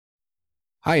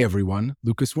Hi everyone,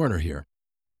 Lucas Werner here.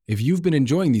 If you've been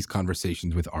enjoying these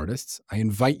conversations with artists, I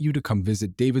invite you to come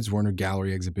visit David's Werner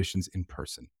Gallery exhibitions in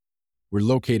person. We're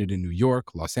located in New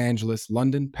York, Los Angeles,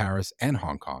 London, Paris, and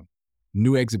Hong Kong.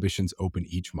 New exhibitions open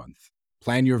each month.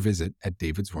 Plan your visit at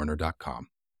davidswerner.com.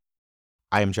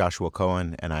 I am Joshua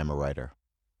Cohen, and I'm a writer.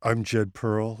 I'm Jed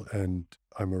Perl, and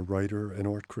I'm a writer and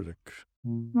art critic.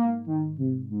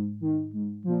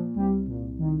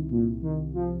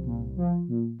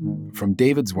 From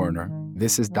David's Werner,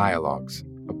 this is Dialogues,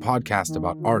 a podcast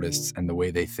about artists and the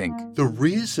way they think. The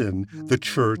reason the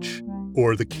church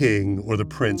or the king or the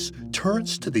prince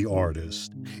turns to the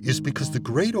artist is because the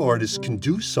great artist can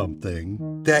do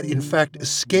something that, in fact,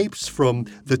 escapes from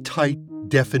the tight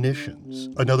definitions.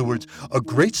 In other words, a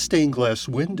great stained glass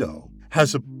window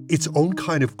has its own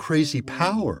kind of crazy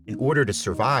power. In order to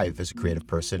survive as a creative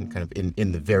person, kind of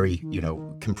in the very,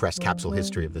 compressed capsule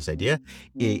history of this idea,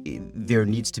 there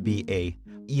needs to be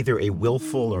either a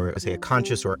willful or, say, a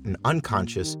conscious or an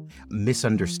unconscious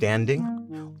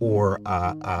misunderstanding or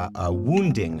a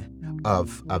wounding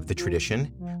of the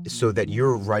tradition so that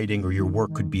your writing or your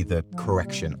work could be the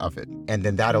correction of it. And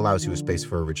then that allows you a space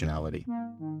for originality.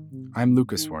 I'm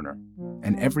Lucas Werner,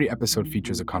 and every episode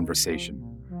features a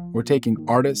conversation. We're taking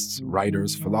artists,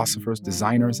 writers, philosophers,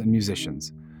 designers, and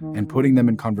musicians and putting them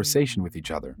in conversation with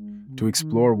each other to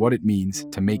explore what it means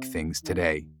to make things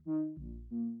today.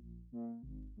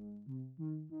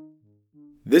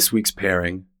 This week's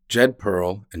pairing, Jed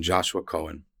Perl and Joshua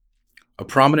Cohen. A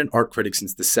prominent art critic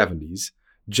since the 70s,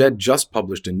 Jed just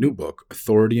published a new book,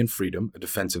 Authority and Freedom, A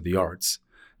Defense of the Arts,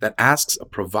 that asks a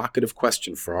provocative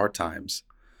question for our times.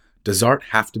 Does art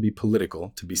have to be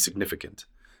political to be significant?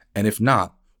 And if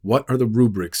not, what are the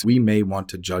rubrics we may want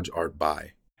to judge art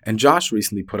by? And Josh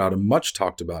recently put out a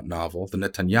much-talked-about novel, The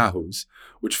Netanyahus,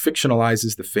 which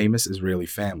fictionalizes the famous Israeli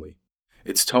family.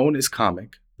 Its tone is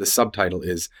comic. The subtitle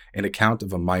is An Account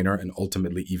of a Minor and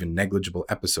Ultimately Even Negligible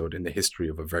Episode in the History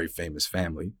of a Very Famous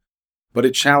Family. But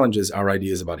it challenges our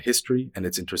ideas about history and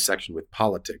its intersection with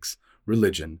politics,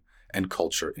 religion, and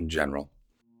culture in general.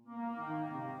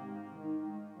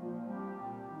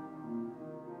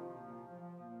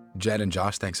 Jed and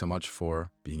Josh, thanks so much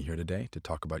for being here today to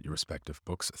talk about your respective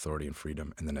books, Authority and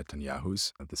Freedom and The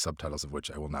Netanyahus, the subtitles of which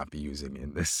I will not be using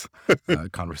in this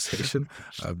conversation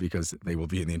because they will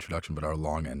be in the introduction but are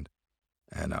long and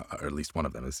or at least one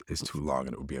of them is too long,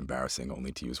 and it would be embarrassing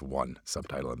only to use one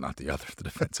subtitle and not the other, The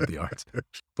Defense of the Arts.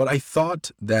 But I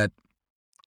thought that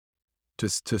to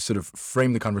sort of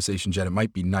frame the conversation, Jed, it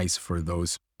might be nice for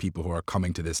those people who are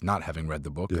coming to this not having read the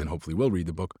book and hopefully will read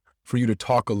the book, for you to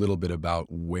talk a little bit about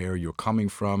where you're coming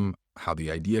from, how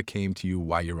the idea came to you,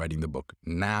 why you're writing the book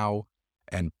now,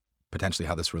 and potentially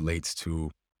how this relates to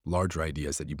larger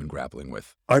ideas that you've been grappling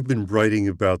with. I've been writing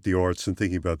about the arts and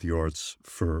thinking about the arts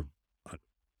for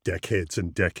decades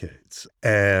and decades.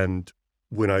 And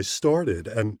when I started,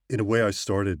 and in a way I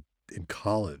started in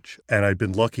college, and I'd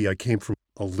been lucky, I came from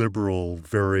a liberal,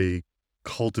 very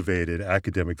cultivated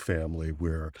academic family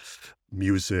where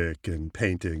music and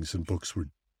paintings and books were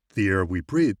the air we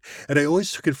breathed. And I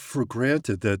always took it for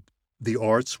granted that the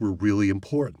arts were really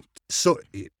important. So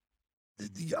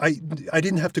I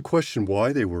didn't have to question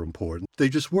why they were important. They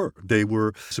just were. They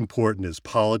were as important as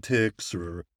politics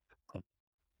or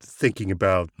thinking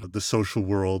about the social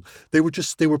world. They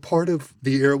were part of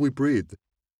the air we breathed.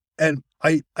 And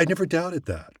I never doubted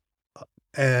that.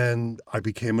 And I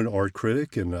became an art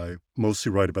critic, and I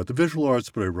mostly write about the visual arts,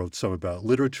 but I wrote some about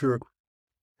literature.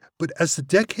 But as the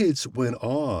decades went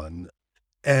on,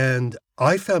 and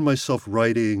I found myself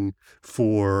writing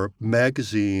for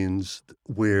magazines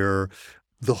where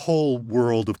the whole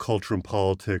world of culture and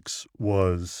politics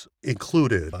was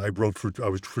included.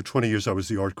 For 20 years, I was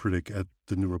the art critic at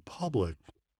the New Republic.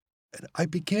 And I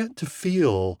began to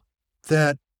feel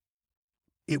that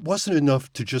it wasn't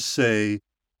enough to just say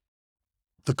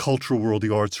the cultural world,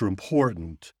 the arts are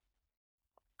important.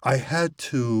 I had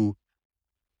to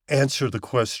answer the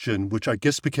question, which I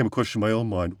guess became a question in my own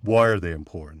mind, why are they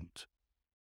important?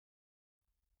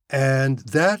 And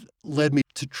that led me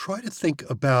to try to think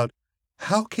about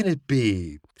how can it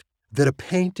be that a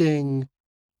painting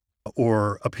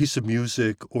or a piece of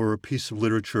music or a piece of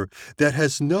literature that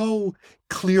has no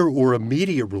clear or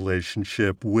immediate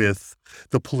relationship with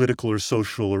the political or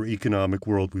social or economic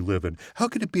world we live in, how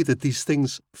could it be that these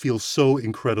things feel so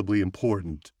incredibly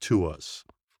important to us?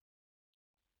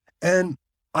 And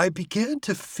I began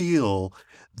to feel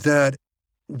that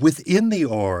within the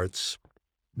arts,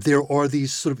 there are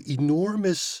these sort of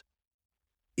enormous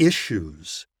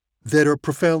issues that are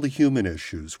profoundly human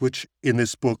issues, which in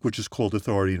this book, which is called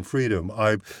Authority and Freedom,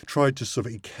 I've tried to sort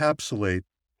of encapsulate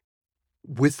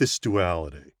with this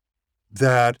duality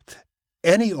that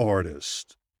any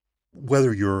artist,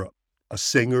 whether you're a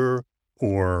singer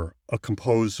or a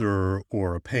composer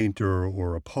or a painter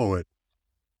or a poet,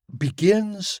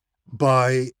 begins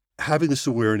by having this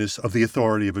awareness of the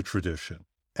authority of a tradition.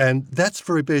 And that's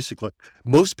very basic. Like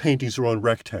most paintings are on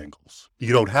rectangles.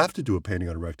 You don't have to do a painting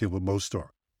on a rectangle, but most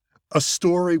are. A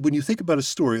story, when you think about a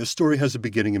story has a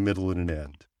beginning, a middle, and an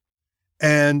end.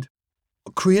 And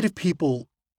creative people,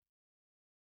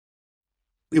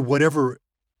 in whatever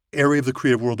area of the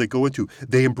creative world they go into,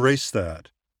 they embrace that.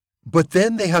 But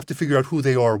then they have to figure out who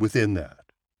they are within that.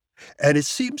 And it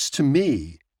seems to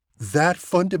me that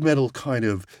fundamental kind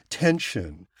of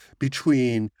tension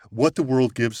between what the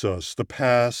world gives us, the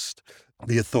past,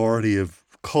 the authority of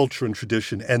culture and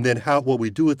tradition, and then what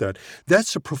we do with that,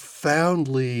 that's a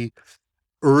profoundly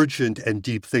urgent and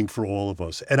deep thing for all of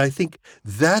us. And I think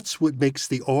that's what makes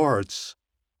the arts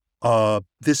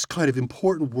this kind of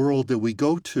important world that we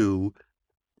go to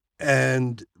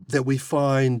and that we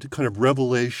find kind of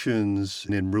revelations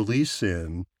and release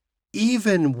in,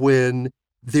 even when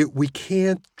we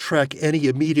can't track any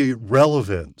immediate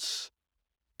relevance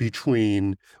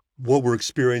between what we're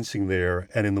experiencing there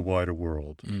and in the wider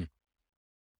world. Mm.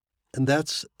 And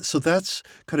that's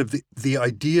kind of the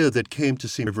idea that came to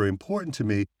seem very important to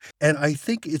me. And I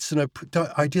think it's an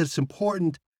idea that's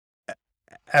important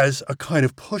as a kind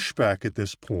of pushback at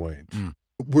this point. Mm.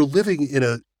 We're living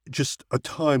in just a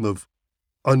time of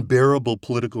unbearable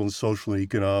political and social and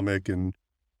economic and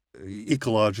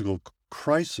ecological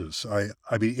crisis. I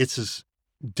mean, it's as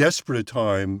desperate a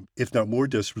time, if not more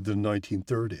desperate than the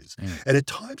 1930s. Mm. And at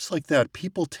times like that,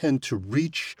 people tend to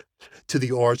reach to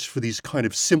the arts for these kind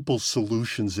of simple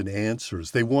solutions and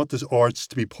answers. They want the arts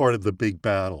to be part of the big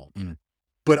battle. Mm.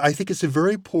 But I think it's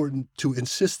very important to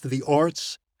insist that the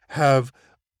arts have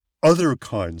other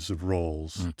kinds of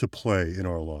roles to play in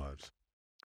our lives.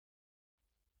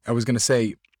 I was going to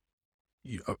say,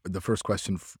 the first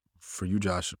question for you,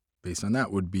 Josh, based on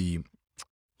that would be,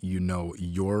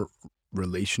 your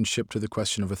relationship to the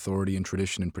question of authority and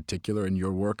tradition in particular in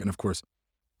your work. And of course,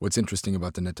 what's interesting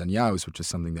about the Netanyahus, which is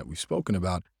something that we've spoken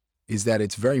about, is that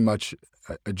it's very much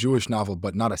a Jewish novel,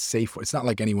 but not a safe one. It's not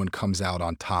like anyone comes out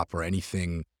on top or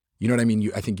anything. You know what I mean?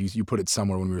 I think you put it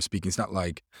somewhere when we were speaking. It's not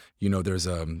like, there's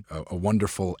a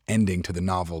wonderful ending to the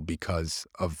novel because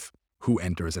of who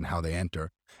enters and how they enter.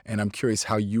 And I'm curious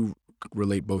how you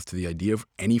relate both to the idea of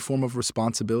any form of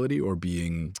responsibility or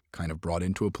being kind of brought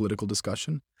into a political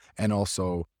discussion, and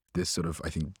also this sort of, I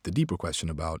think, the deeper question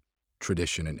about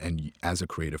tradition and as a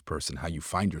creative person, how you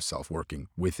find yourself working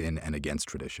within and against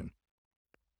tradition.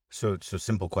 So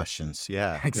simple questions.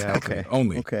 Yeah. Exactly. Yeah, okay.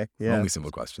 Only. Okay. Yeah. Only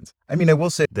simple questions. I mean, I will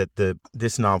say that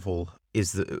this novel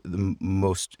is the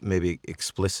most maybe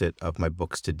explicit of my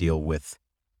books to deal with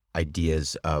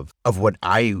ideas of what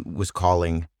I was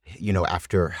calling,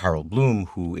 after Harold Bloom,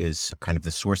 who is kind of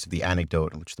the source of the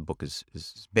anecdote on which the book is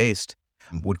based,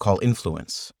 would call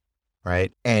influence,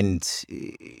 right? And,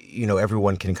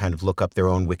 everyone can kind of look up their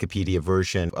own Wikipedia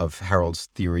version of Harold's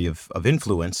theory of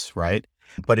influence, right?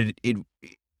 But it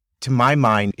to my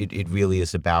mind, it really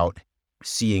is about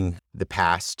seeing the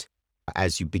past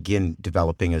as you begin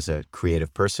developing as a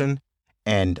creative person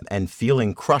and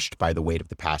feeling crushed by the weight of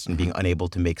the past and being unable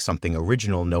to make something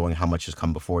original, knowing how much has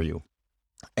come before you.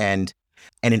 And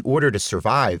in order to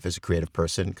survive as a creative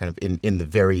person, kind of in the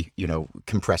very,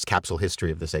 compressed capsule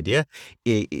history of this idea,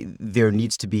 there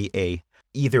needs to be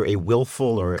either a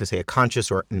willful or a conscious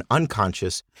or an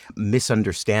unconscious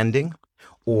misunderstanding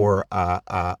or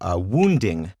a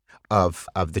wounding of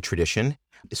the tradition,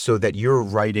 so that your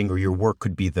writing or your work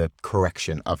could be the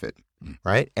correction of it,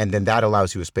 right? And then that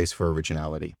allows you a space for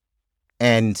originality.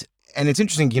 And it's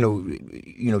interesting,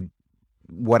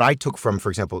 what I took from, for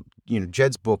example,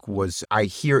 Jed's book was, I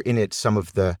hear in it some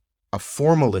of a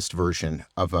formalist version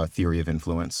of a theory of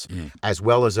influence, as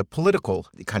well as a political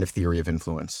kind of theory of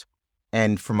influence.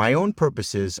 And for my own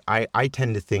purposes, I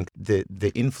tend to think that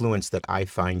the influence that I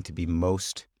find to be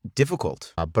most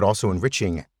difficult, but also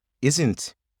enriching,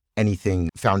 isn't anything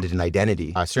founded in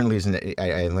identity. Certainly isn't,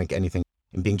 I think, anything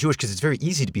in being Jewish, because it's very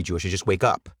easy to be Jewish. You just wake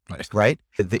up, right?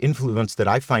 The influence that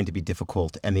I find to be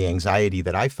difficult and the anxiety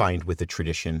that I find with the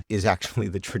tradition is actually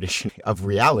the tradition of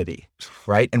reality,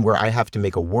 right? And where I have to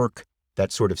make a work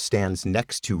that sort of stands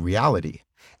next to reality.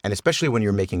 And especially when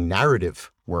you're making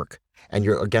narrative work and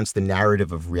you're against the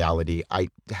narrative of reality, I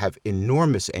have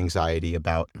enormous anxiety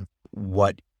about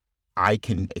what I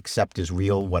can accept as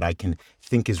real, what I can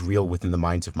think is real within the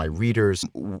minds of my readers.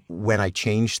 When I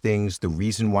change things, the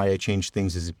reason why I change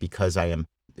things is because I am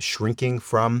shrinking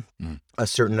from a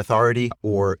certain authority,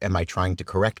 or am I trying to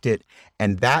correct it?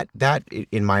 And that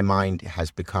in my mind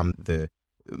has become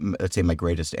let's say, my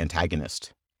greatest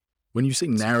antagonist. When you say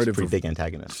It's a narrative pretty of big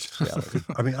antagonist. Reality.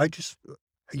 I mean,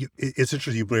 it's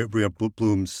interesting you bring up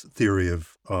Bloom's theory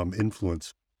of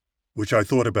influence, which I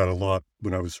thought about a lot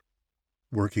when I was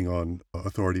working on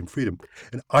authority and freedom.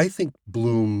 And I think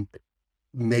Bloom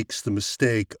makes the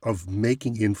mistake of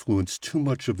making influence too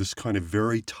much of this kind of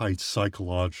very tight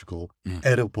psychological,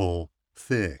 edible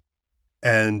thing.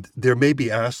 And there may be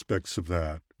aspects of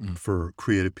that for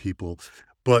creative people,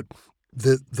 but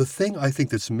the thing I think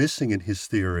that's missing in his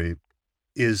theory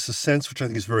is a sense, which I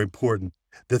think is very important,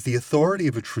 that the authority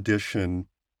of a tradition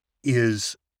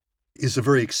is a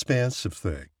very expansive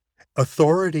thing.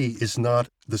 Authority is not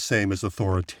the same as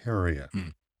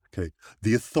authoritarian. Okay.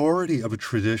 The authority of a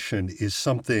tradition is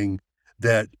something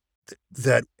that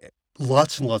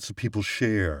lots and lots of people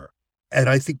share. And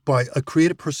I think by a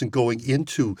creative person going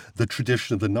into the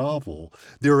tradition of the novel,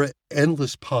 there are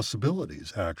endless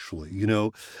possibilities, actually,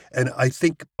 And I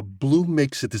think Bloom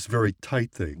makes it this very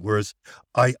tight thing, whereas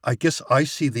I guess I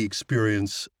see the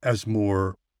experience as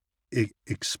more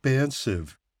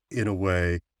expansive in a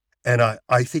way. And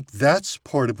I think that's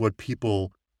part of what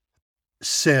people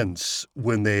sense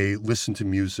when they listen to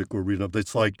music or read.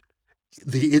 It's like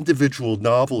the individual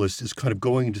novelist is kind of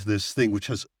going into this thing which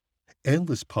has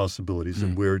endless possibilities,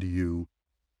 and where do you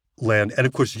land? And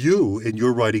of course, you in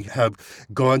your writing have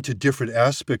gone to different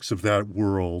aspects of that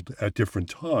world at different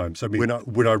times. I mean,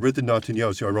 when I read the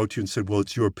Netanyahu, I wrote to you and said, well,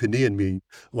 it's your opinion, meaning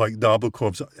like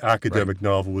Nabokov's academic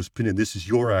novel was opinion. This is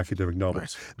your academic novel.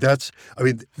 Right.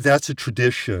 That's a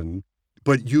tradition,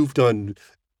 but you've done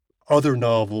other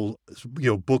novels,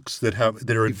 books that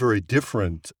are very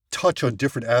different, touch on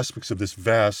different aspects of this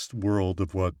vast world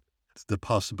of what the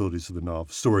possibilities of the novel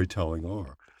storytelling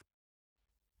are.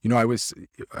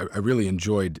 I really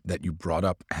enjoyed that you brought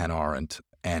up Hannah Arendt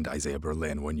and Isaiah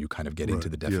Berlin when you kind of get into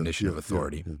the definition of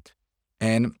authority. Yeah.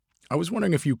 And I was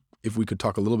wondering if we could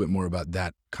talk a little bit more about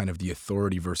that kind of the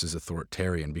authority versus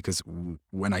authoritarian, because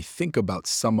when I think about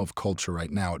some of culture right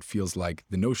now, it feels like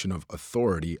the notion of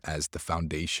authority as the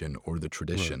foundation or the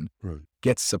tradition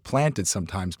gets supplanted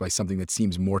sometimes by something that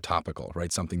seems more topical,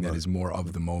 right? Something that is more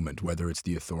of the moment, whether it's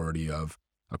the authority of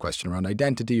a question around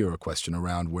identity or a question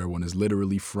around where one is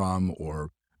literally from or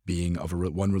being of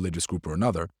one religious group or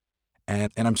another.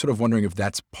 And I'm sort of wondering if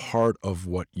that's part of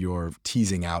what you're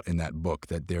teasing out in that book,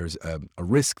 that there's a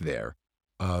risk there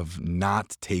of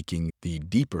not taking the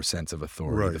deeper sense of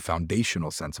authority, the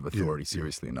foundational sense of authority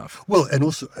seriously enough. Well, and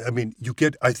also, I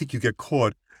think you get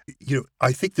caught,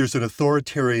 I think there's an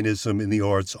authoritarianism in the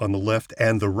arts on the left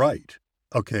and the right.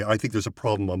 Okay, I think there's a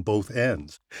problem on both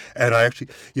ends. And I actually,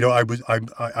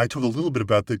 I talked a little bit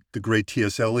about the great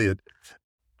T.S. Eliot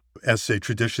essay,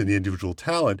 Tradition, the Individual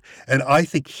Talent, and I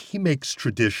think he makes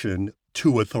tradition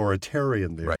too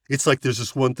authoritarian there. Right. It's like there's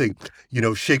this one thing,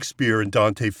 Shakespeare and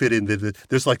Dante fit in, that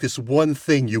there's like this one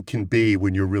thing you can be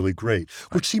when you're really great,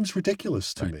 which seems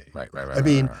ridiculous to me. Right.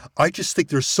 I just think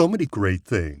there's so many great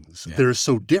things that are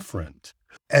so different.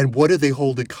 And what do they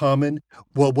hold in common?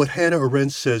 Well, what Hannah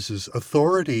Arendt says is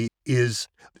authority is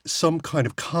some kind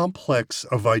of complex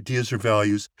of ideas or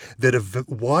values that a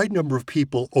wide number of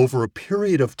people over a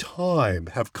period of time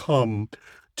have come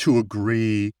to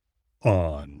agree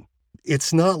on.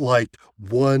 It's not like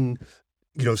one,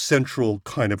 central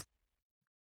kind of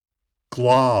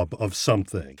glob of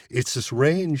something. It's this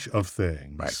range of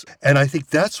things. Right. And I think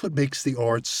that's what makes the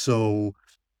arts so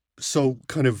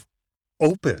kind of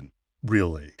open,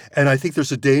 really. And I think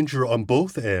there's a danger on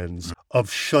both ends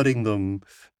of shutting them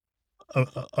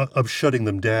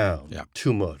down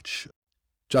too much.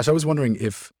 Josh, I was wondering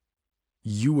if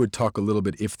you would talk a little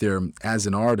bit, if there, as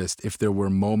an artist, if there were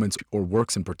moments or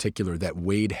works in particular that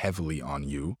weighed heavily on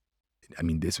you. I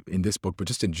mean, in this book, but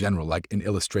just in general, like an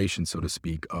illustration, so to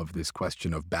speak, of this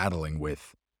question of battling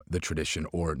with the tradition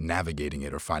or navigating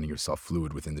it or finding yourself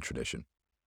fluid within the tradition.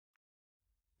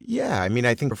 Yeah,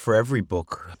 I think for every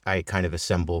book, I kind of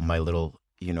assemble my little,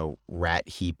 rat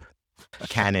heap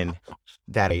canon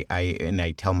that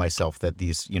I tell myself that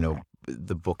these,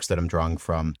 the books that I'm drawing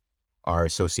from are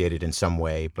associated in some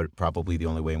way, but probably the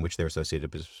only way in which they're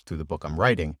associated is through the book I'm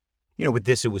writing. With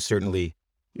this, it was certainly,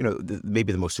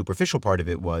 maybe the most superficial part of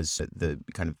it was the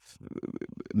kind of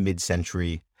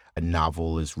mid-century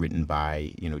novel is written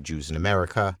by, Jews in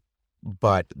America.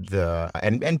 But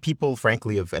and people,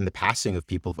 frankly, and the passing of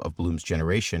people of Bloom's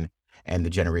generation and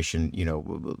the generation,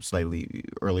 slightly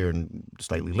earlier and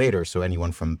slightly later. So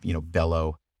anyone from,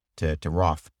 Bellow to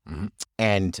Roth. Mm-hmm.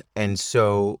 And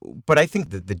so, but I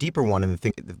think that the deeper one, and the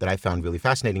thing that I found really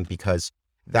fascinating, because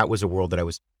that was a world that I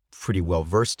was pretty well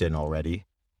versed in already,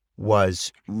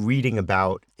 was reading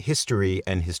about history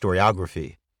and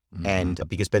historiography. And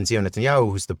because Benzion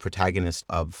Netanyahu, who's the protagonist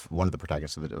of one of the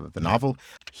protagonists of the novel,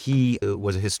 he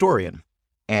was a historian,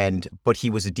 but he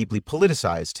was a deeply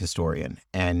politicized historian,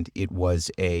 and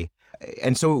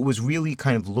so it was really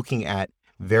kind of looking at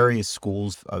various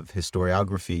schools of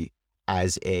historiography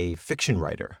as a fiction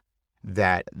writer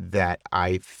that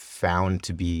I found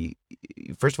to be,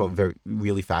 first of all, very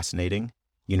really fascinating.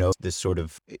 This sort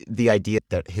of the idea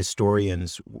that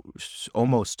historians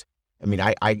almost. I mean,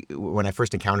 I when I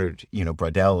first encountered,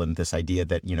 Braudel and this idea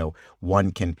that,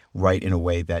 one can write in a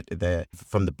way that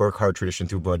from the Burckhardt tradition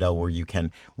through Braudel, where you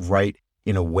can write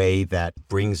in a way that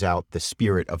brings out the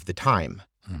spirit of the time,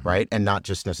 right? And not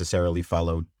just necessarily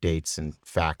follow dates and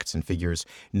facts and figures,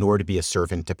 nor to be a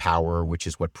servant to power, which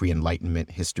is what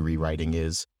pre-Enlightenment history writing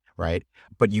is, right?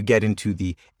 But you get into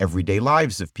the everyday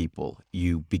lives of people.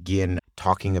 You begin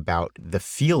talking about the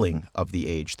feeling of the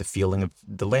age, the feeling of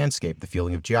the landscape, the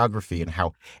feeling of geography, and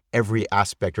how every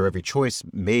aspect or every choice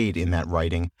made in that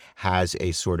writing has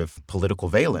a sort of political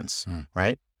valence,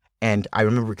 right? And I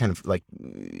remember kind of like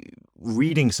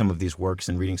reading some of these works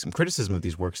and reading some criticism of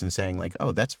these works and saying like,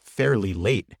 oh, that's fairly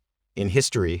late in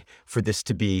history for this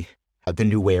to be the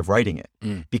new way of writing it.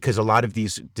 Because a lot of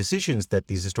these decisions that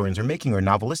these historians are making are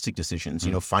novelistic decisions,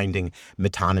 finding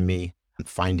metonymy,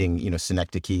 finding,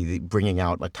 synecdoche, bringing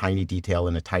out a tiny detail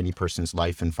in a tiny person's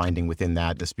life and finding within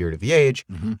that the spirit of the age.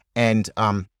 And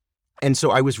so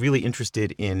I was really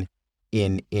interested in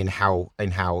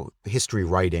how history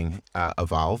writing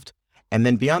evolved. And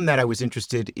then beyond that, I was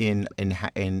interested in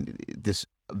this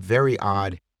very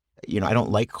odd, I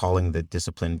don't like calling the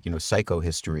discipline,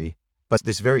 psychohistory, but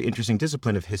this very interesting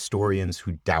discipline of historians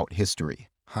who doubt history,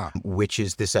 which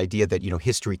is this idea that,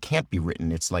 history can't be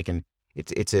written. It's like an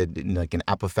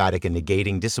apophatic and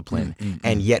negating discipline,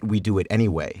 and yet we do it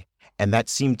anyway. And that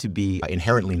seemed to be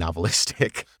inherently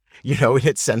novelistic, in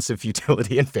its sense of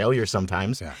futility and failure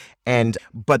sometimes. Yeah.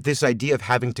 But this idea of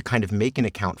having to kind of make an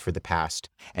account for the past,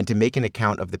 and to make an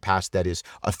account of the past that is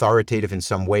authoritative in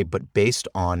some way, but based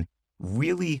on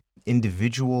really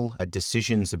individual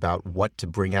decisions about what to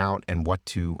bring out and what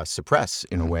to suppress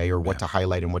in a way, or what to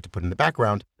highlight and what to put in the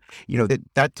background,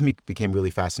 that to me became really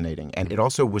fascinating. And it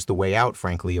also was the way out,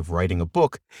 frankly, of writing a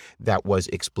book that was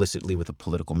explicitly with a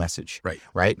political message. Right.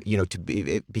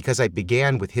 Because I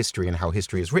began with history and how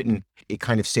history is written, it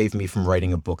kind of saved me from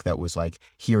writing a book that was like,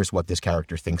 here's what this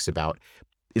character thinks about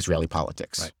Israeli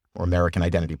politics or American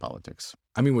identity politics.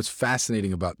 I mean, what's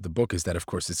fascinating about the book is that, of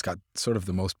course, it's got sort of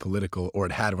the most political, or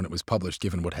it had when it was published,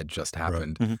 given what had just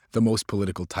happened, the most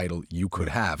political title you could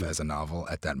have as a novel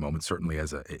at that moment, certainly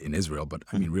in Israel, but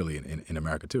I mean, really in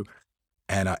America too.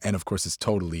 And of course, it's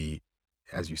totally,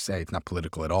 as you say, it's not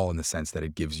political at all in the sense that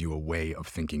it gives you a way of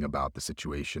thinking about the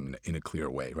situation in a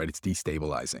clear way, right? It's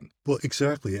destabilizing. Well,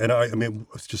 exactly. And I mean,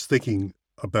 I was just thinking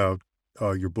about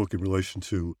your book in relation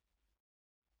to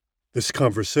this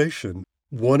conversation.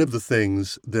 One of the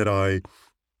things that I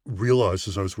realized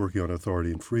as I was working on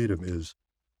Authority and Freedom is,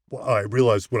 I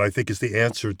realized what I think is the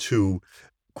answer to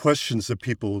questions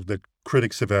that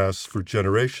critics have asked for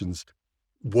generations.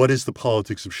 What is the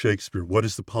politics of Shakespeare? What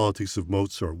is the politics of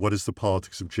Mozart? What is the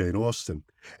politics of Jane Austen?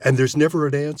 And there's never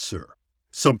an answer.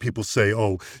 Some people say,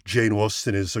 oh, Jane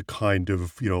Austen is a kind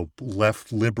of,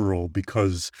 left liberal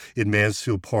because in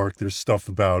Mansfield Park, there's stuff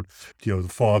about, the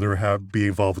father being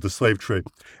involved with the slave trade.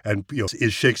 And,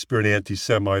 is Shakespeare an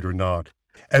anti-Semite or not?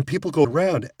 And people go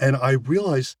around, and I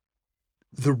realize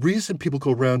the reason people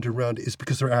go round and round is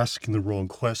because they're asking the wrong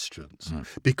questions.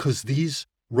 Because these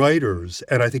writers,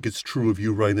 and I think it's true of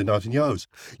you writing the Netanyahus,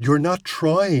 you're not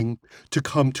trying to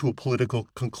come to a political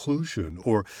conclusion,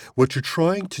 or what you're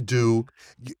trying to do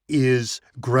is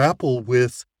grapple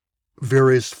with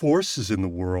various forces in the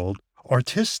world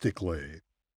artistically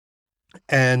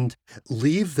and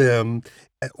leave them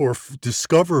or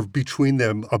discover between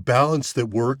them a balance that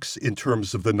works in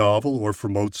terms of the novel, or for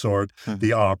Mozart,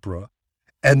 the opera.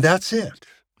 And that's it.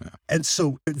 Yeah. And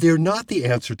so they're not the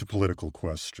answer to political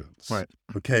questions. Right.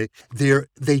 Okay.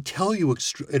 They tell you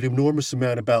an enormous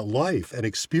amount about life and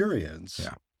experience,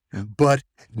 but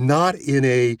not in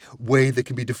a way that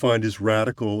can be defined as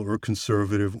radical or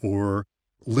conservative or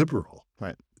liberal.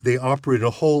 Right. They operate in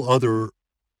a whole other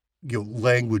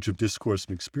language of discourse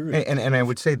and experience. And I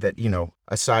would say that,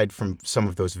 aside from some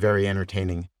of those very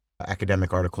entertaining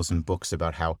academic articles and books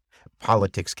about how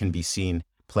politics can be seen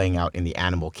playing out in the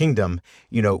animal kingdom,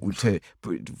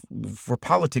 for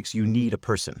politics, you need a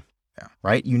person,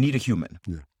 right? You need a human.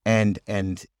 Yeah.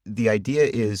 And the idea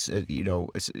is,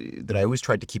 that I always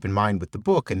tried to keep in mind with the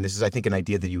book, and this is, I think, an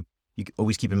idea that you you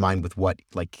always keep in mind with what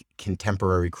like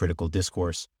contemporary critical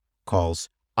discourse calls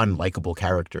unlikable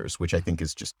characters, which I think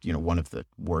is just, one of the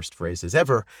worst phrases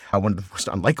ever, one of the most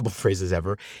unlikable phrases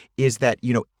ever, is that,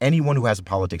 anyone who has a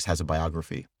politics has a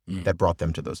biography that brought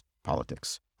them to those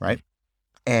politics, right?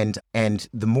 And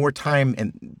the more time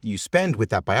you spend with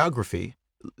that biography,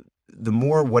 the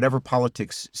more whatever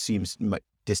politics seems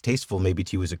distasteful maybe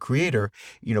to you as a creator,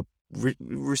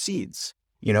 recedes.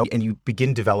 And you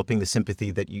begin developing the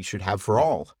sympathy that you should have for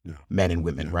all men and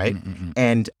women, right?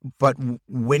 But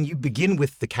when you begin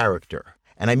with the character,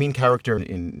 and I mean character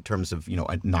in terms of,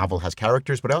 a novel has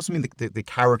characters, but I also mean the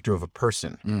character of a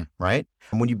person, right?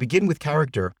 And when you begin with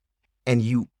character and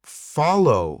you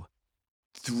follow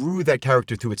through that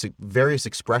character, through its various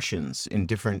expressions in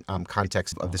different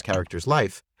contexts of this character's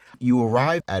life, you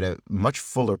arrive at a much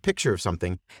fuller picture of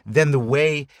something than the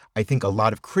way I think a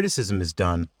lot of criticism is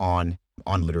done on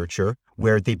literature,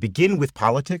 where they begin with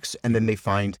politics and then they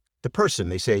find the person.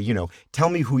 They say, tell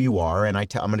me who you are, and I'm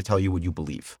going to tell you what you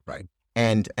believe. Right.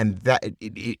 And that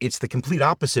it's the complete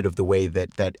opposite of the way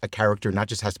that a character not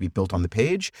just has to be built on the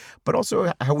page, but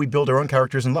also how we build our own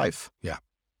characters in life. Yeah.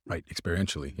 Right.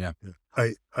 Experientially. Yeah.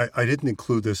 I didn't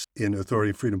include this in Authority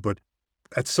and Freedom, but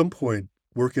at some point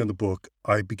working on the book,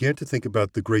 I began to think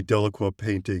about the great Delacroix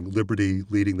painting, Liberty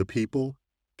Leading the People,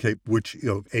 which,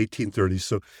 1830s.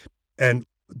 So, and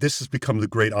this has become the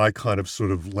great icon of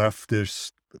sort of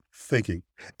leftist thinking.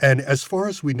 And as far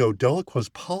as we know, Delacroix's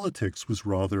politics was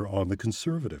rather on the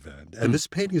conservative end. And this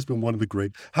painting has been one of the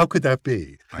great, how could that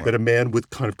be? Right. That a man with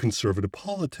kind of conservative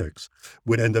politics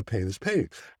would end up painting this painting.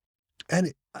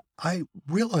 And I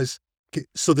realized,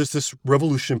 so there's this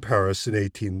revolution in Paris in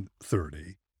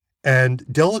 1830, and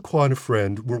Delacroix and a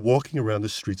friend were walking around the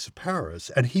streets of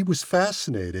Paris, and he was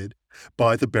fascinated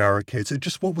by the barricades and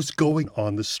just what was going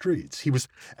on the streets. He was,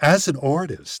 as an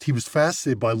artist, he was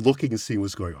fascinated by looking and seeing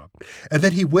what's going on. And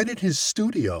then he went in his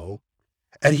studio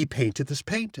and he painted this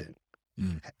painting.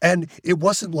 And it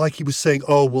wasn't like he was saying,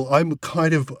 oh, well,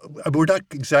 we're not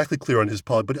exactly clear on his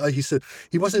politics, but he said,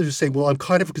 he wasn't just saying, well, I'm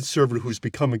kind of a conservative who's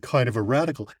becoming kind of a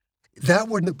radical.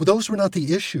 Those were not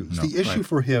the issues. No, the issue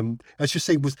for him, as you're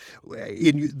saying, was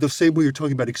in the same way you're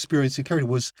talking about experiencing character,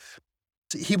 was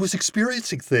he was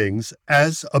experiencing things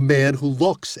as a man who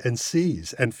looks and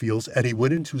sees and feels, and he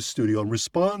went into his studio and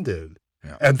responded.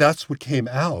 Yeah. And that's what came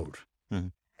out. Mm-hmm.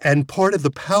 And part of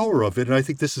the power of it, and I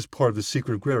think this is part of the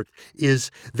secret of great art, is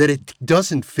that it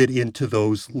doesn't fit into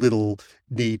those little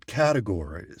neat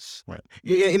categories. Right.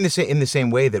 In the same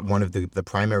way that one of the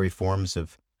primary forms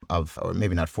of or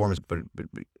maybe not forms, but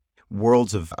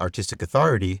worlds of artistic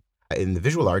authority in the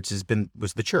visual arts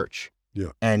was the church.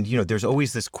 Yeah. And there's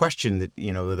always this question that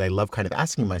that I love kind of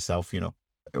asking myself,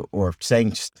 or saying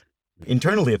just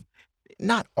internally, if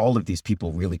not all of these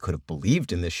people really could have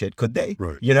believed in this shit, could they?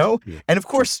 Right. Yeah. And of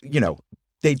course,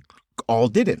 they all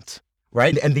didn't,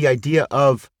 right? And the idea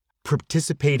of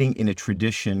participating in a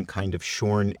tradition kind of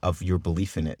shorn of your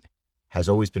belief in it has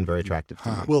always been very attractive to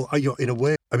me. Well, in a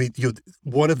way, I mean,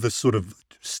 one of the sort of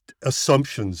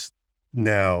assumptions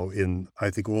now in, I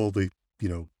think, all the,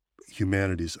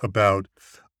 humanities about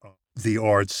the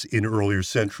arts in earlier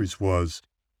centuries was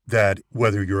that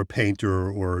whether you're a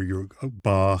painter or you're a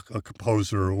Bach, a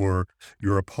composer, or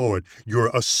you're a poet,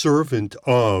 you're a servant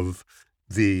of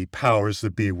the powers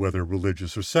that be, whether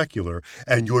religious or secular,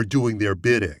 and you're doing their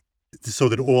bidding, so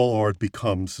that all art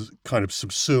becomes kind of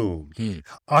subsumed.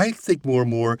 I think more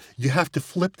and more you have to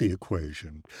flip the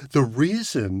equation. The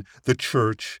reason the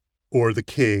church or the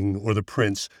king or the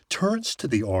prince turns to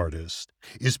the artist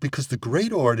is because the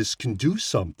great artist can do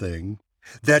something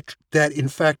that in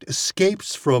fact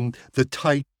escapes from the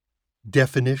tight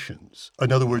definitions.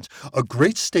 In other words, a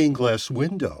great stained glass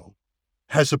window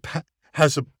has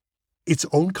its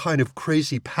own kind of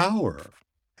crazy power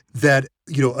that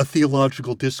a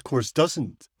theological discourse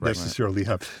doesn't necessarily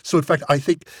have. So in fact, I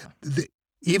think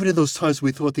even in those times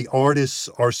we thought the artists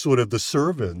are sort of the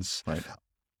servants. Right.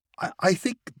 I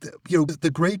think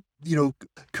the great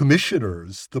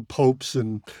commissioners, the popes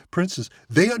and princes,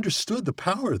 they understood the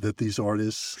power that these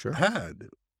artists had.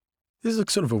 This is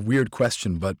sort of a weird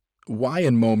question, but why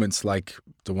in moments like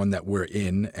the one that we're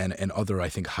in and other, I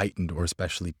think, heightened or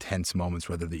especially tense moments,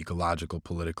 whether the ecological,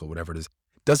 political, whatever it is,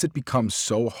 does it become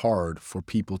so hard for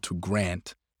people to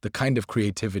grant the kind of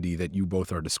creativity that you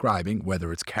both are describing,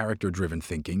 whether it's character-driven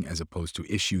thinking as opposed to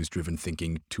issues-driven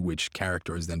thinking to which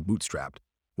character is then bootstrapped?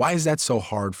 Why is that so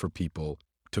hard for people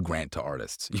to grant to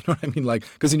artists? You know what I mean? Like,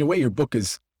 because in a way, your book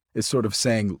is sort of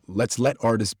saying, let's let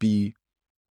artists be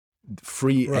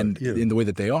free in the way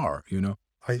that they are,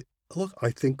 I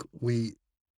think we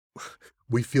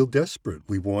we feel desperate.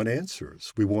 We want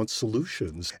answers. We want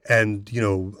solutions. And,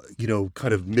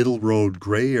 kind of middle road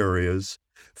gray areas,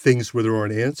 things where there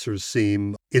aren't answers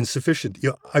seem insufficient.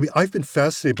 I've been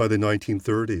fascinated by the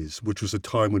 1930s, which was a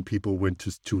time when people went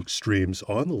to extremes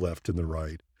on the left and the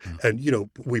right. And,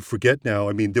 we forget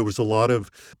now, there was a lot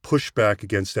of pushback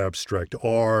against abstract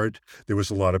art. There was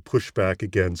a lot of pushback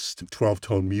against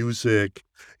 12-tone music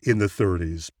in the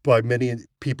 30s by many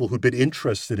people who'd been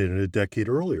interested in it a decade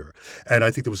earlier. And I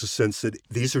think there was a sense that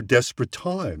these are desperate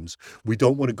times. We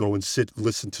don't want to go and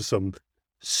listen to some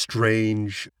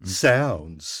strange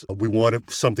sounds. We want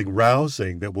something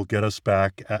rousing that will get us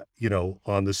back,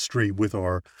 on the street with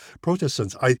our protest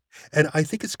signs. I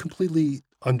think it's completely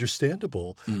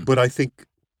understandable, but I think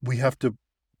we have to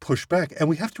push back. And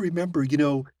we have to remember,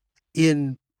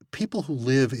 in people who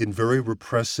live in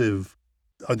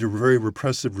under very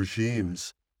repressive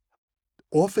regimes,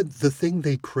 often the thing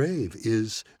they crave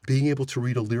is being able to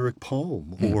read a lyric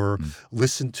poem or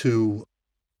listen to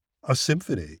a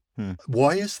symphony.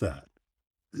 Why is that?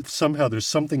 Somehow there's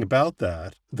something about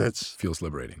that that's feels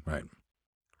liberating, right?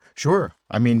 Sure.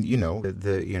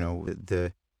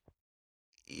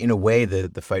 In a way,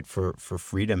 the fight for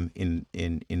freedom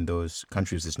in those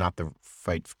countries is not the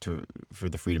fight for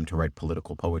the freedom to write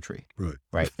political poetry.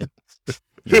 Right.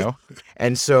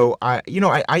 And so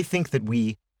I think that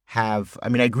we have. I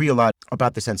agree a lot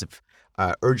about the sense of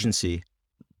urgency,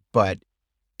 but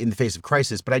in the face of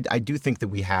crisis. But I do think that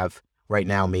we have right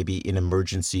now maybe an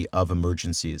emergency of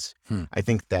emergencies. I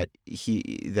think that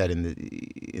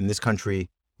in this country,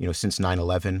 since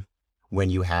 9/11. When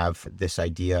you have this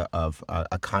idea of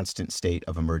a constant state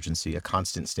of emergency, a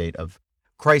constant state of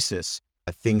crisis,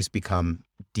 things become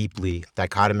deeply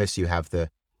dichotomous. You have the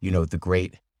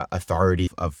great authority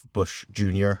of Bush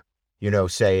Jr.,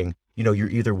 saying, you're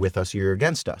either with us or you're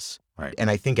against us. Right. And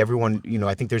I think everyone,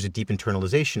 I think there's a deep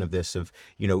internalization of this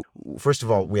first of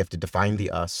all, we have to define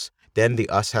the us. Then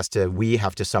we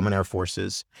have to summon our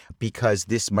forces because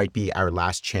this might be our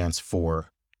last chance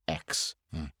for X.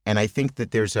 And I think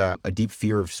that there's a deep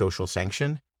fear of social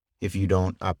sanction if you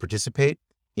don't participate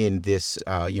in this,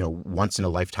 once in a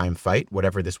lifetime fight,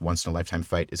 whatever this once in a lifetime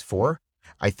fight is for.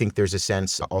 I think there's a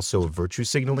sense also of virtue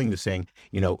signaling, of saying,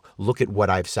 look at what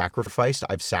I've sacrificed.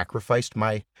 I've sacrificed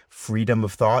my freedom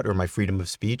of thought or my freedom of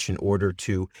speech in order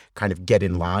to kind of get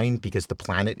in line because the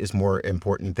planet is more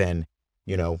important than,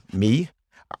 me.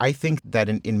 I think that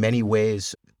in many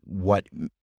ways,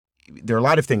 there are a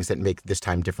lot of things that make this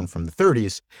time different from the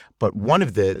 30s, but one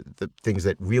of the things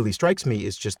that really strikes me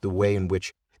is just the way in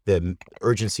which the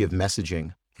urgency of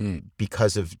messaging,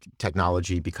 because of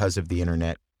technology, because of the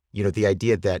internet, the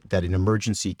idea that an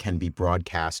emergency can be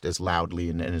broadcast as loudly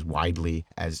and as widely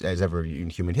as ever in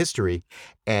human history,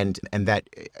 and that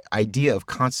idea of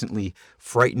constantly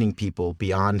frightening people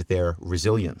beyond their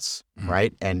resilience,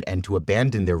 right? And to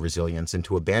abandon their resilience and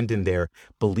to abandon their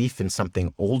belief in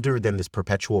something older than this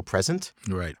perpetual present,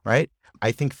 right?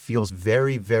 I think feels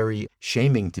very, very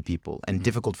shaming to people and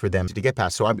difficult for them to get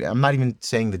past. So I'm not even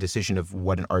saying the decision of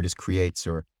what an artist creates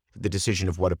or the decision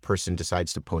of what a person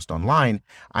decides to post online.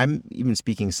 I'm even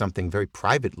speaking something very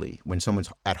privately when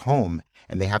someone's at home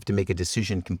and they have to make a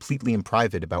decision completely in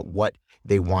private about what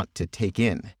they want to take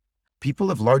in. People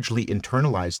have largely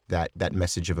internalized that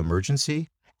message of emergency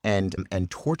and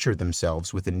torture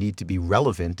themselves with the need to be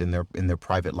relevant in their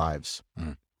private lives.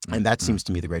 And that seems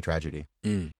to me the great tragedy.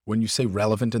 When you say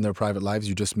relevant in their private lives,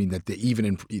 you just mean that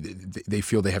they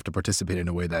feel they have to participate in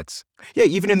a way that's... Yeah,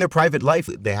 even in their private life,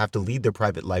 they have to lead their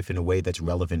private life in a way that's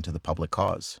relevant to the public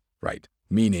cause. Right.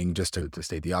 Meaning, just to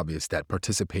state the obvious, that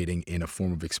participating in a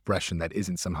form of expression that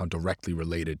isn't somehow directly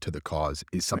related to the cause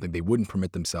is something they wouldn't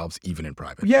permit themselves even in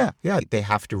private. Yeah. They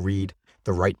have to read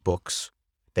the right books.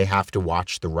 They have to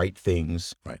watch the right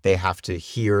things. Right. They have to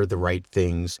hear the right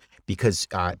things because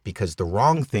the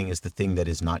wrong thing is the thing that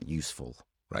is not useful.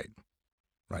 Right.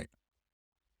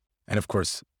 And of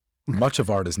course, much of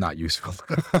art is not useful.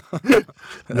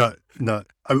 The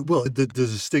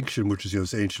distinction, which is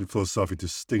this ancient philosophic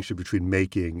distinction between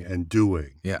making and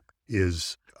doing,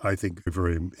 is, I think,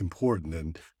 very important.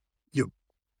 And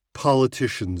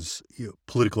politicians,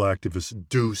 political activists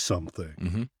do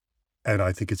something, and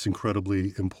I think it's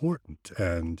incredibly important.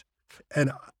 And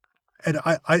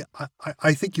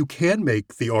I think you can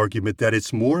make the argument that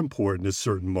it's more important at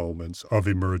certain moments of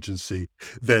emergency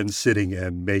than sitting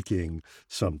and making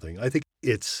something. I think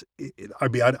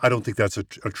I don't think that's a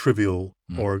trivial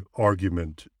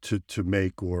argument to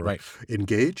make or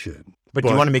engage in. But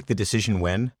do you want to make the decision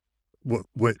when?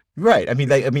 What? Right.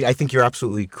 I think you're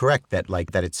absolutely correct that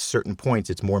at certain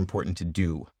points it's more important to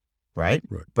do. Right?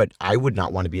 Right. But I would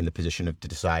not want to be in the position to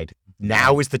decide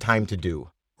now is the time to do.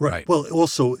 Right. Well,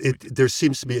 also, there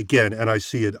seems to be, again, and I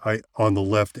see it on the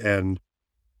left and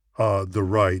the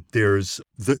right, there's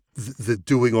the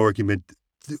doing argument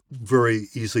very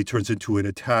easily turns into an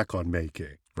attack on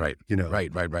making. Right.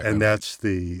 Right. And that's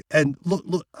and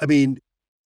look, I mean,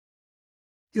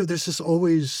 there's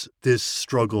always this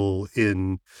struggle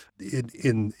in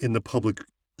the public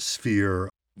sphere,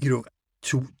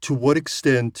 to what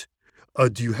extent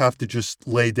do you have to just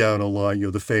lay down a line,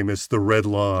 the red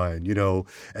line,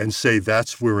 and say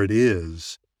that's where it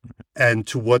is? And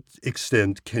to what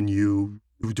extent do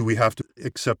we have to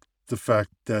accept the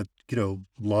fact that,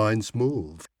 lines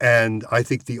move? And I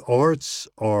think the arts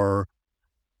are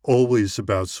always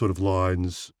about sort of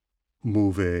lines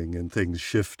moving and things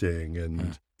shifting.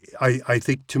 And I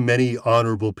think to many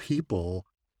honorable people,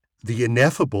 the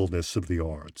ineffableness of the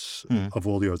arts, of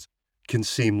all the arts, can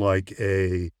seem like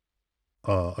a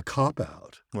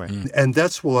cop-out. Right. And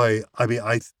that's why, I mean,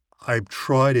 I've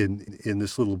tried in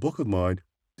this little book of mine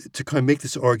to kind of make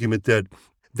this argument that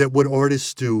what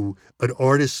artists do, an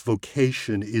artist's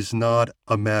vocation is not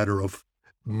a matter of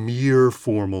mere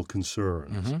formal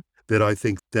concerns. That I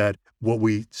think that what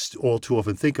we all too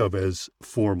often think of as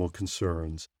formal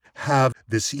concerns have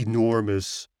this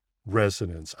enormous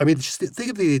resonance. I mean, just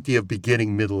think of the idea of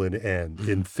beginning, middle, and end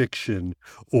in fiction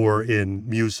or in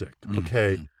music,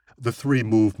 okay? The three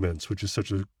movements, which is such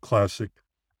a classic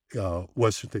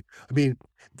Western thing.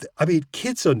 I mean,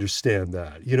 kids understand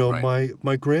that. Right.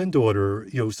 My granddaughter,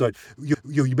 is like,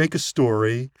 you make a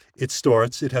story, it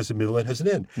starts, it has a middle, it has an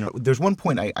end. There's one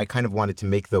point I kind of wanted to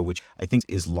make, though, which I think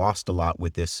is lost a lot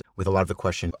with a lot of the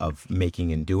question of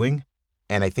making and doing.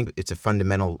 And I think it's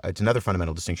another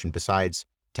fundamental distinction besides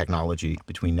technology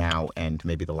between now and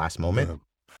maybe the last moment. Yeah.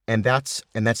 And that's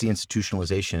the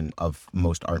institutionalization of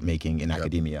most art making in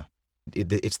academia.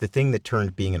 It's the thing that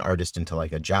turned being an artist into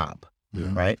like a job,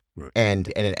 right?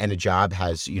 And a job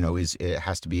has, it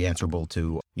has to be answerable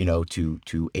to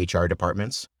HR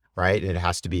departments, right? And it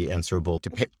has to be answerable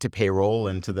to payroll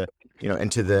and to the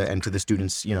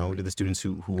students, to the students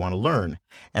who want to learn.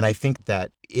 And I think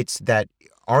that it's that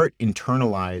art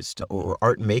internalized, or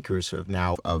art makers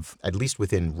of at least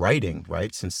within writing,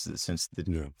 right? Since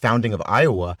the founding of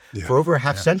Iowa, for over a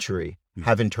half century,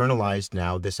 have internalized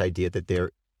now this idea that there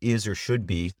is or should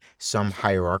be some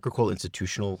hierarchical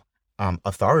institutional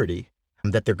authority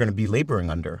that they're going to be laboring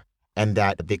under, and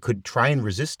that they could try and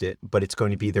resist it, but it's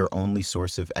going to be their only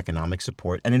source of economic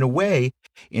support. And in a way,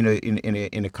 in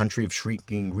a country of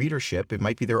shrinking readership, it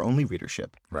might be their only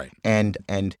readership. Right. And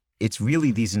it's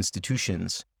really these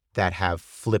institutions that have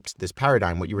flipped this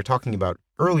paradigm. What you were talking about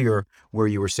earlier, where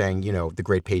you were saying, the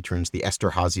great patrons, the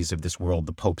Esterházys of this world,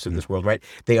 the popes of this world, right?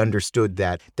 They understood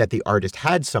that the artist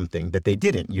had something that they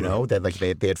didn't, that like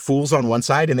they had fools on one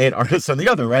side and they had artists on the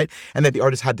other, right? And that the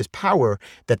artist had this power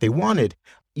that they wanted.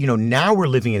 Now we're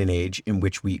living in an age in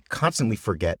which we constantly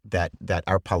forget that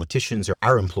our politicians are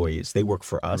our employees. They work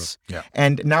for us. Yeah.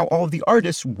 And now all of the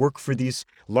artists work for these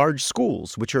large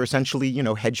schools, which are essentially,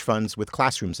 hedge funds with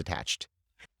classrooms attached.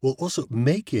 Well, also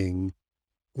making,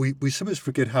 we sometimes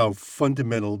forget how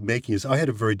fundamental making is. I had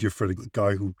a very dear friend, a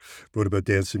guy who wrote about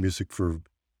dance and music for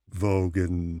Vogue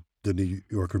and the New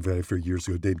Yorker and Vanity Fair years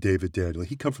ago, named David Daniel.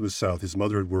 He come from the South. His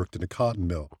mother had worked in a cotton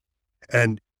mill.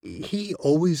 And he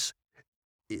always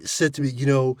said to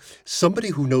me, somebody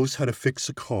who knows how to fix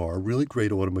a car, really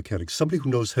great auto mechanic, somebody who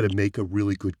knows how to make a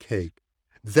really good cake,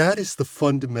 that is the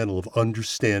fundamental of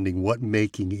understanding what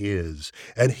making is.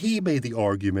 And he made the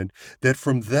argument that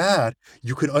from that,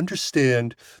 you could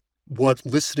understand what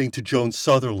listening to Joan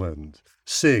Sutherland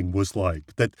sing was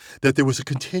like, that there was a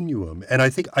continuum. And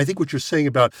I think what you're saying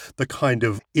about the kind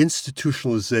of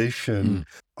institutionalization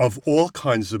of all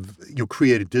kinds of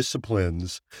creative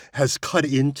disciplines has cut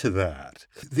into that.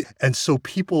 And so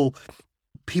people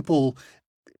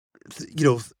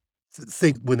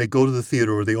think when they go to the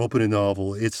theater or they open a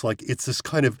novel, it's this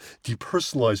kind of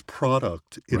depersonalized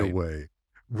product in a way,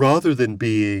 rather than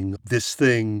being this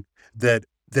thing that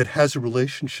has a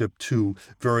relationship to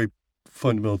very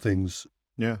fundamental things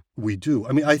we do.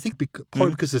 I mean, I think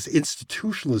partly because this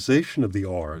institutionalization of the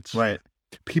arts, right,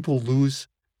 people lose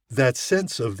that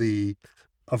sense of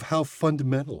how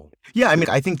fundamental. Yeah, I mean,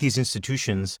 I think these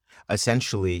institutions,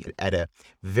 essentially, at a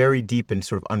very deep and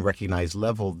sort of unrecognized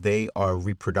level, they are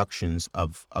reproductions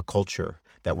of a culture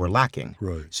that we're lacking.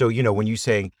 Right. So, when you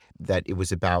say that it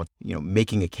was about,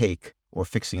 making a cake or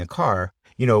fixing a car,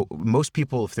 most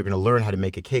people, if they're going to learn how to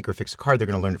make a cake or fix a car, they're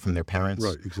going to learn it from their parents,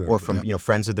 Right, exactly. or from,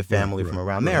 friends of the family, from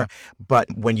around there. Right. But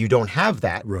when you don't have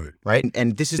that, right?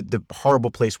 And this is the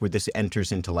horrible place where this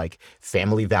enters into like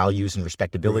family values and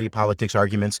respectability politics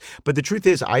arguments. But the truth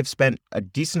is, I've spent a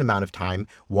decent amount of time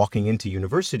walking into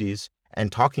universities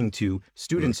and talking to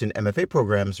students in MFA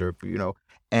programs, or,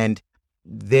 and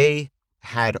they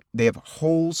have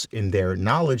holes in their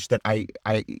knowledge that I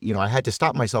had to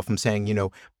stop myself from saying,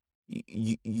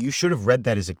 you should have read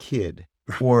that as a kid,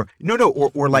 or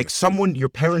or like someone, your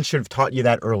parents should have taught you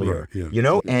that earlier,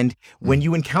 and when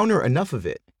you encounter enough of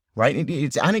it, right?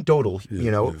 It's anecdotal,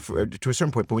 to a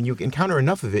certain point, but when you encounter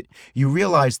enough of it, you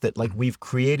realize that like we've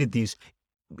created these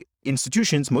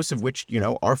institutions, most of which,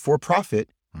 are for profit,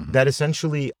 that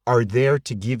essentially are there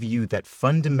to give you that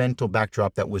fundamental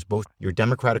backdrop that was both your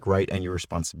democratic right and your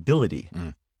responsibility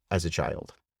as a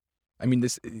child. I mean,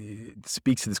 this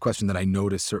speaks to this question that I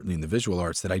noticed certainly in the visual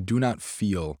arts, that I do not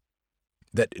feel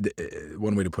that,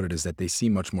 one way to put it is that they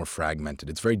seem much more fragmented.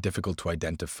 It's very difficult to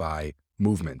identify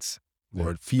movements,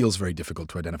 or it feels very difficult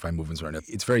to identify movements.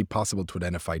 It's very possible to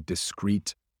identify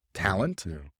discrete talent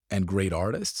and great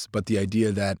artists, but the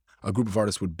idea that a group of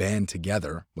artists would band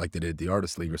together, like they did the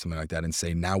Artists League or something like that, and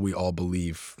say, now we all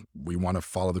believe we want to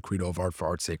follow the credo of art for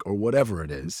art's sake, or whatever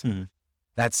it is,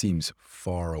 that seems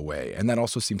far away. And that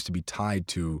also seems to be tied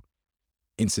to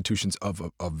institutions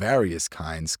of various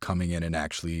kinds coming in and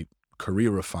actually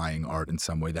careerifying art in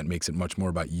some way that makes it much more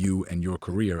about you and your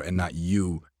career, and not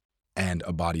you and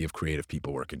a body of creative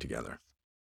people working together.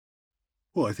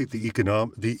 Well, I think the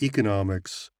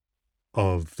economics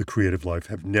of the creative life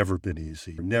have never been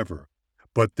easy, never.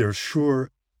 But they're sure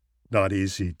not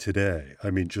easy today.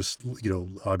 I mean, just,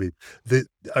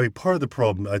 part of the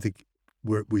problem, I think,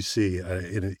 we see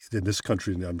in this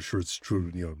country, and I'm sure it's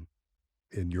true,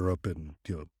 in Europe and,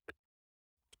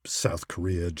 South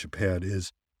Korea, Japan,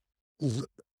 is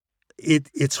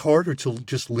it's harder to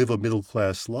just live a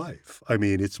middle-class life. I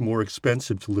mean, it's more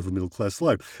expensive to live a middle-class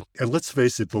life. And let's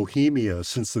face it, Bohemia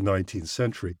since the 19th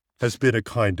century has been a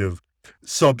kind of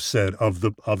subset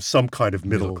of some kind of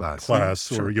middle class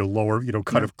or lower,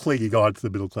 kind of clinging on to the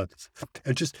middle class.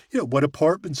 And just, what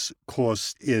apartments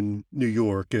cost in New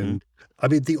York. And I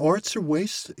mean, the arts are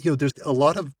wasted. There's a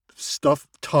lot of stuff,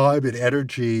 time and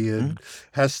energy, and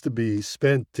has to be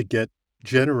spent to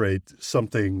generate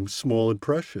something small and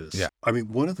precious. Yeah. I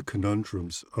mean, one of the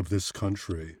conundrums of this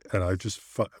country, and I've just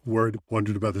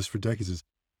wondered about this for decades, is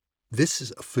this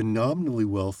is a phenomenally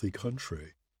wealthy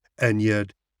country. And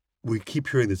yet we keep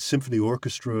hearing that symphony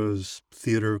orchestras,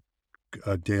 theater,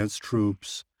 dance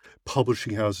troupes,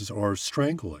 publishing houses are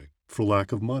strangling for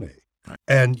lack of money. Right.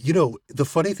 And, the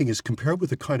funny thing is, compared with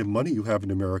the kind of money you have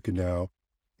in America now,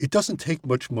 it doesn't take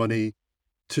much money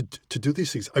to do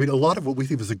these things. I mean, a lot of what we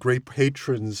think of as the great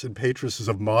patrons and patronesses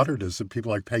of modernism,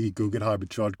 people like Peggy Guggenheim and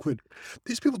John Quinn,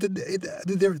 these people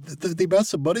the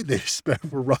amounts of money they spent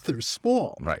were rather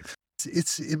small. Right.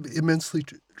 It's immensely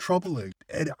troubling.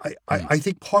 And I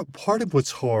think part of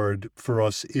what's hard for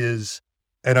us is,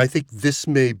 and I think this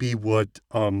may be what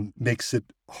makes it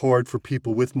hard for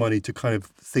people with money to kind of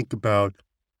think about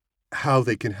how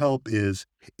they can help, is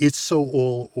it's so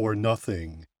all or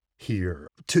nothing here.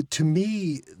 To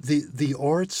me, the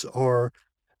arts are,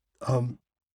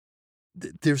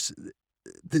 there's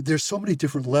so many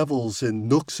different levels and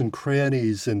nooks and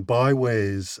crannies and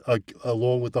byways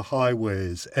along with the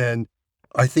highways. And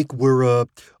I think we're a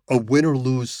win or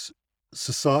lose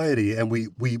society, and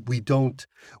we're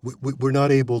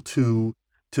not able to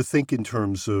think in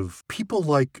terms of people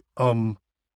like,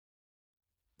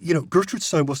 Gertrude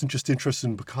Stein wasn't just interested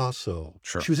in Picasso.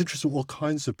 Sure. She was interested in all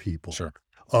kinds of people. Sure.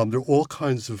 There are all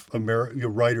kinds of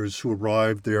writers who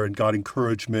arrived there and got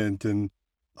encouragement. And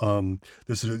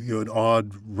there's an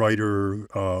odd writer,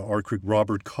 art critic,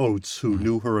 Robert Coates, who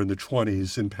knew her in the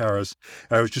 1920s in Paris.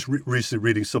 And I was just recently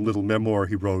reading some little memoir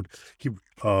he wrote. He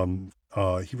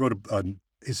wrote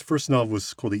his first novel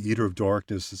was called The Eater of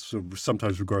Darkness. It's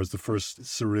sometimes regarded as the first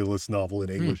surrealist novel in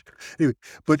English. Anyway,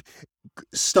 but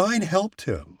Stein helped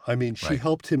him. I mean, she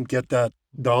helped him get that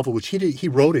novel, which he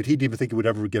wrote it. He didn't even think it would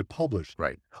ever get published.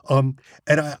 Right. And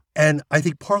I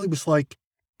think partly was like,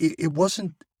 it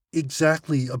wasn't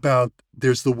exactly about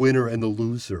there's the winner and the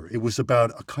loser. It was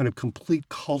about a kind of complete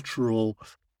cultural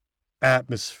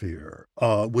atmosphere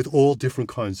with all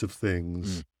different kinds of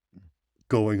things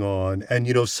going on. And,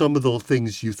 some of the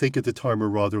things you think at the time are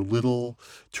rather little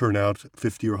turn out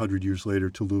 50 or 100 years later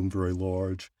to loom very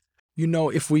large.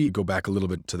 If we go back a little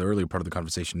bit to the earlier part of the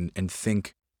conversation and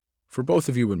think, for both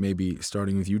of you, but maybe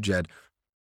starting with you, Jed,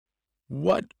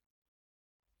 what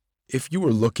if you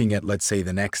were looking at, let's say,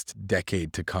 the next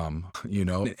decade to come,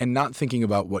 and not thinking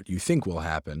about what you think will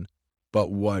happen,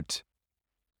 but what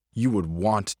you would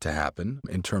want to happen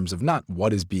in terms of not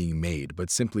what is being made, but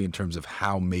simply in terms of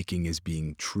how making is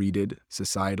being treated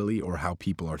societally or how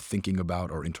people are thinking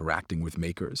about or interacting with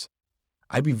makers.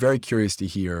 I'd be very curious to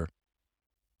hear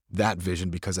that vision,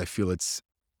 because I feel it's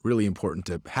really important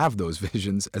to have those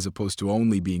visions as opposed to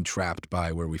only being trapped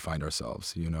by where we find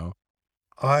ourselves,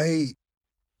 I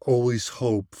always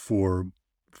hope for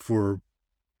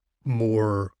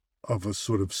more of a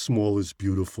sort of small is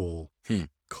beautiful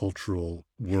cultural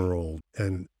world.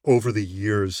 And over the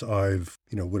years, I've,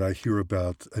 when I hear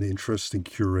about an interesting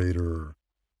curator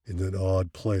in an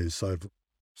odd place, I've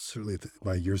certainly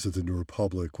my years at the New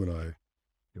Republic, when I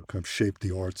kind of shaped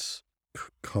the arts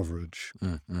coverage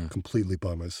completely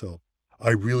by myself, I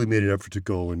really made an effort to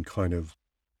go and kind of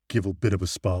give a bit of a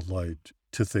spotlight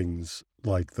to things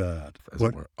like that. As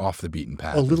it were, off the beaten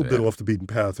path. A little bit off the beaten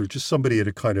path, or just somebody at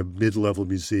a kind of mid-level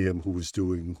museum who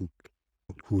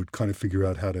would kind of figure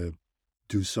out how to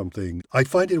do something. I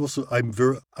find it also, I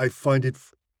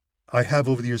have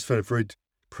over the years found it very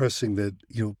depressing that,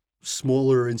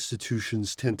 smaller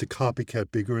institutions tend to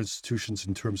copycat bigger institutions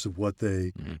in terms of what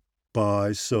they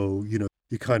buy. So,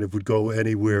 you kind of would go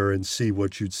anywhere and see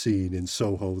what you'd seen in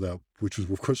Soho, which was,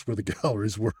 of course, where the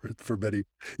galleries were for many,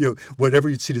 whatever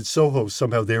you'd seen in Soho,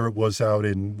 somehow there it was out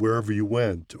in wherever you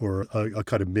went, or a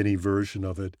kind of mini version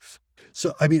of it.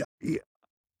 So, I mean,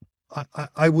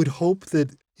 I would hope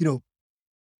that,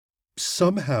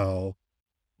 somehow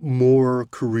more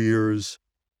careers,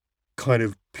 kind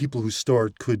of people who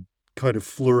start could kind of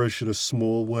flourish in a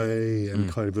small way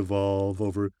and kind of evolve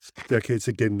over decades.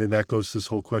 Again, then that goes to this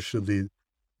whole question of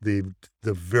the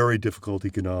very difficult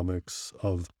economics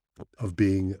of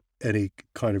being any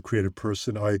kind of creative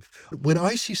person. When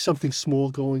I see something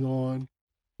small going on,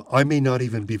 I may not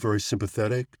even be very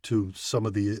sympathetic to some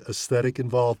of the aesthetic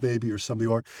involved, maybe, or some of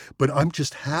the art, but I'm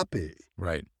just happy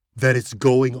that it's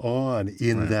going on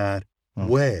in that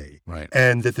way,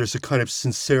 and that there's a kind of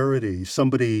sincerity.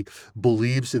 Somebody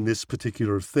believes in this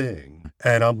particular thing,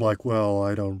 and I'm like, well,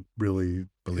 I don't really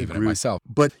believe in it myself.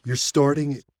 But you're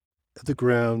starting at the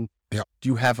ground. Yeah. Do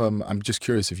you have, I'm just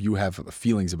curious if you have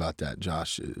feelings about that,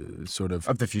 Josh, sort of.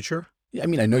 Of the future? Yeah, I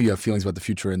mean, I know you have feelings about the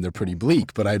future and they're pretty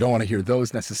bleak, but I don't want to hear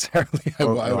those necessarily. You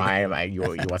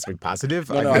want something positive?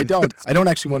 No, I don't. I don't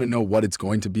actually want to know what it's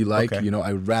going to be like. Okay.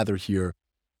 I would rather hear,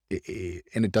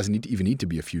 and it doesn't even need to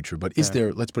be a future, but is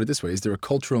there, let's put it this way, is there a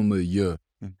cultural milieu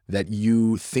that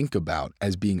you think about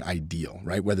as being ideal,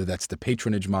 right? Whether that's the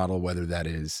patronage model, whether that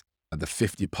is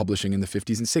the publishing in the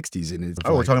 50s and 60s. And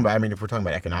we're talking about, if we're talking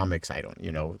about economics, I don't,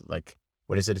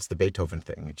 what is it? It's the Beethoven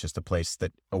thing. It's just a place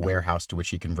a warehouse to which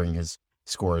he can bring his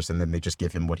scores, and then they just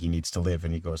give him what he needs to live,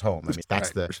 and he goes home. I mean,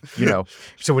 that's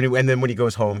so when he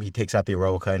goes home, he takes out the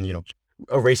Eroica and,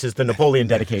 erases the Napoleon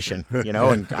dedication,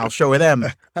 and I'll show them.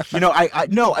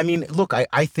 Look,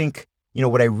 I think,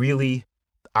 what I really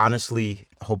honestly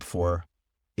hope for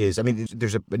is,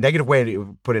 there's a negative way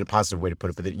to put it, a positive way to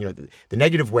put it, but the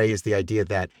negative way is the idea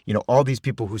that, all these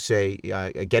people who say,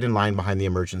 get in line behind the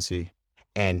emergency,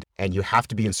 and you have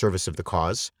to be in service of the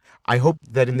cause. I hope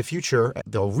that in the future,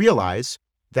 they'll realize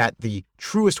that the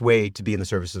truest way to be in the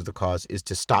service of the cause is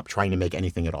to stop trying to make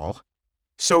anything at all.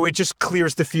 So it just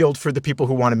clears the field for the people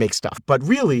who want to make stuff. But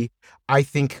really, I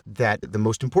think that the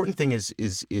most important thing is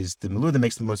the milieu that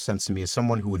makes the most sense to me is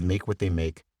someone who would make what they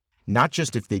make, not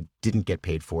just if they didn't get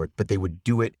paid for it, but they would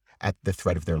do it at the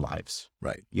threat of their lives.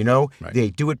 Right. They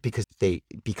do it because they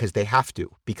have to,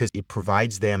 because it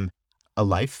provides them a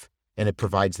life and it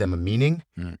provides them a meaning,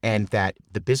 and that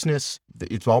the business,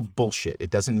 it's all bullshit.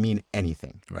 It doesn't mean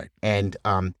anything. Right. And,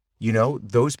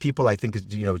 those people, I think,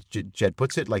 Jed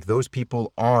puts it, like, those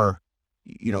people are,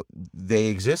 they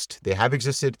exist, they have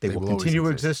existed, they will continue to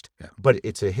exist, but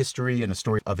it's a history and a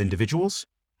story of individuals.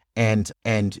 And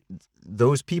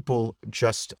those people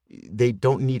they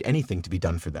don't need anything to be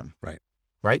done for them. Right.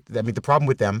 Right? The problem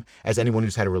with them, as anyone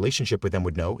who's had a relationship with them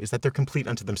would know, is that they're complete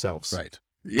unto themselves. Right.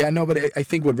 Yeah, no, but I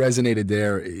think what resonated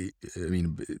there,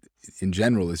 in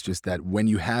general, is just that when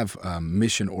you have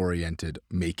mission-oriented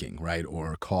making, right,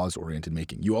 or cause-oriented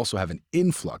making, you also have an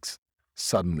influx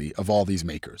suddenly of all these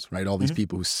makers, right? All these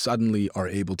people who suddenly are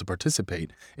able to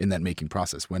participate in that making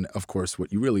process. When, of course,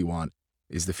 what you really want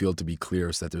is the field to be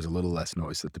clear so that there's a little less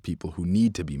noise, that the people who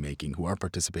need to be making, who are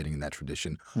participating in that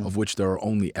tradition, of which there are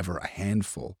only ever a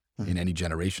handful in any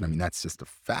generation. That's just a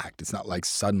fact. It's not like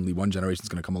suddenly one generation is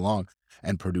going to come along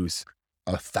and produce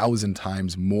 1,000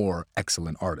 times more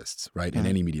excellent artists, right, in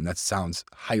any medium. That sounds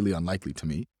highly unlikely to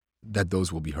me that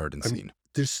those will be heard and seen.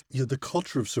 there's, the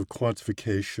culture of sort of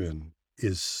quantification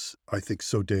is, I think,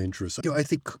 so dangerous. I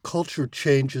think culture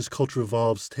changes, culture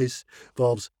evolves, taste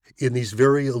evolves in these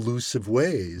very elusive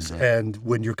ways. Mhm. And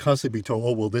when you're constantly being told,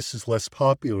 oh, well, this is less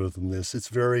popular than this, it's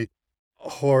very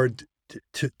hard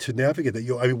to navigate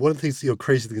that. I mean, one of the things,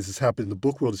 crazy things that's happened in the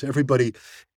book world is everybody,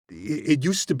 it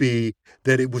used to be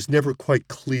that it was never quite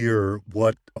clear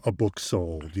what a book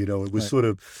sold. It was Right. sort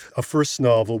of a first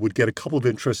novel would get a couple of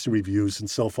interesting reviews and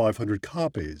sell 500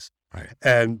 copies. Right.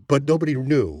 But nobody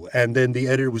knew. And then the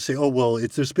editor would say, oh, well,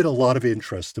 there's been a lot of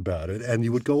interest about it. And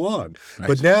you would go on. Right.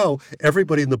 But now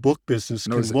everybody in the book business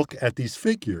can Knows it. look at these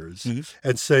figures Mhm.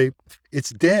 and say,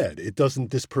 it's dead. It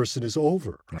doesn't, this person is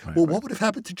over. Right, Well, right. what would have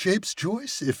happened to James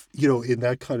Joyce if, in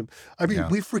that kind of, I mean, Yeah.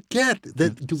 we forget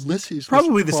that Ulysses was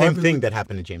Probably the same privately- thing that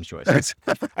happened to James Joyce. I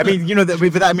mean, I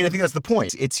think that's the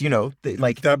point. It's,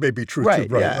 like That may be true, Right,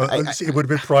 too, right? yeah. It would have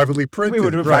been privately printed. we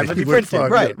would have right? privately He would have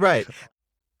printed. found- Right.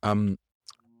 I'm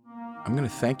going to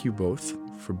thank you both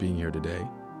for being here today.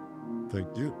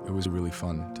 Thank you. It was really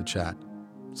fun to chat.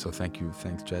 So thank you.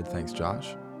 Thanks, Jed. Thanks,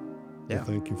 Josh. Yeah. Well,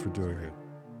 thank you for doing it.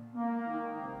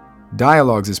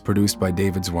 Dialogues is produced by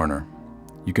David Zwerner.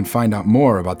 You can find out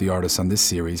more about the artists on this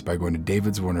series by going to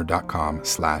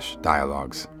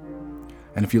davidzwerner.com/dialogues.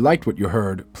 And if you liked what you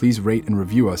heard, please rate and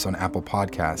review us on Apple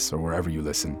Podcasts or wherever you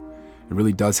listen. It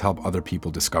really does help other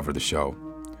people discover the show.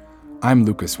 I'm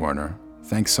Lucas Werner.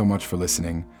 Thanks so much for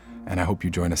listening, and I hope you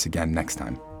join us again next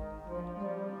time.